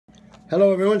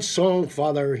Hello everyone,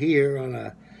 Songfather here on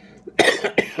a,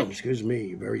 excuse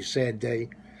me, very sad day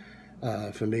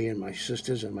for me and my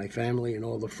sisters and my family and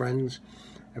all the friends,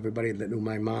 everybody that knew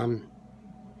my mom.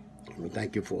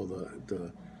 Thank you for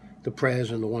the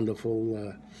prayers and the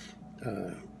wonderful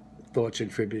thoughts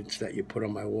and tributes that you put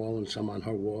on my wall and some on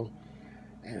her wall.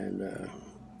 And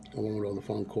along with all the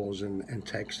phone calls and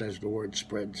texts as the word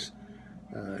spreads,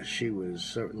 she was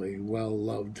certainly well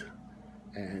loved.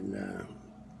 And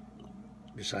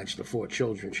besides the 4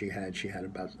 children she had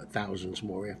about thousands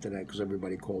more after that, because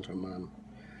everybody called her mom.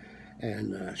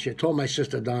 And she had told my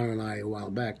sister Donna and I a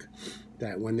while back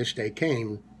that when this day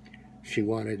came, she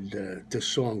wanted this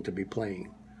song to be playing,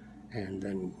 and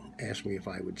then asked me if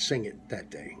I would sing it that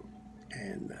day.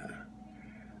 And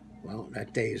well,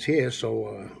 that day is here,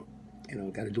 so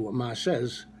got to do what Ma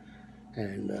says.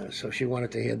 And so she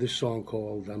wanted to hear this song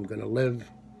called "I'm Gonna Live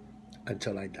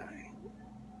Until I Die."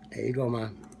 There you go, Ma.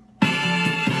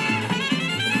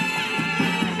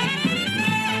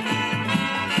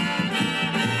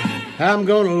 I'm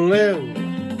gonna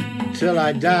live till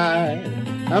I die.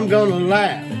 I'm gonna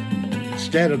laugh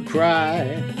instead of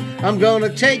cry. I'm gonna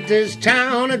take this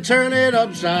town and turn it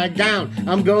upside down.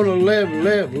 I'm gonna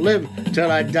live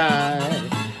till I die.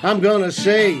 I'm gonna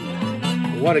say,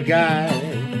 what a guy.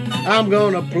 I'm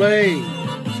gonna play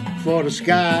for the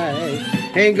sky.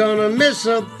 Ain't gonna miss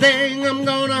a thing. I'm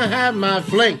gonna have my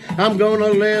fling. I'm gonna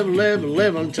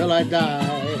live until I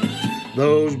die.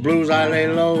 Those blues I lay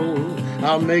low,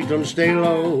 I'll make them stay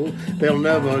low. They'll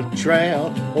never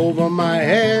trail over my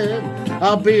head.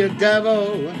 I'll be a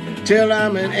devil till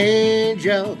I'm an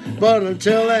angel. But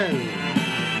until then,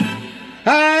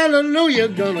 hallelujah,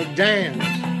 gonna dance,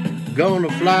 gonna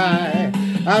fly.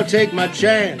 I'll take my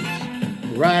chance,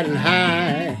 riding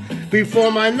high.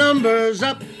 Before my number's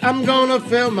up, I'm gonna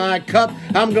fill my cup.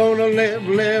 I'm gonna live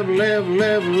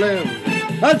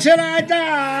until I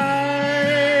die.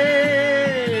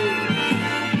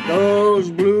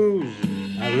 Those blues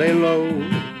I lay low,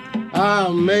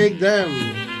 I'll make them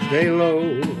stay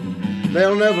low.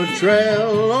 They'll never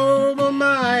trail over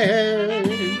my head.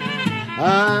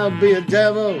 I'll be a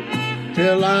devil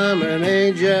till I'm an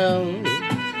angel.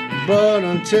 But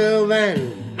until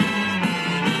then,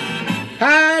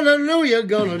 hallelujah,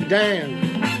 gonna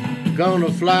dance,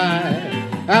 gonna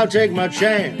fly. I'll take my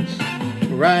chance,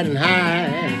 riding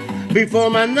high. Before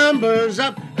my number's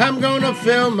up, I'm gonna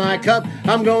fill my cup.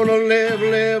 I'm gonna live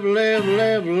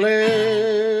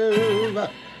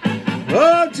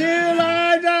until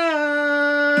I die.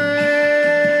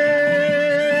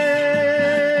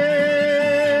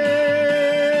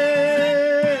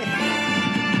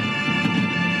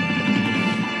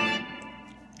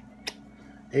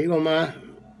 There you go, Ma.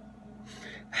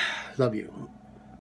 Love you.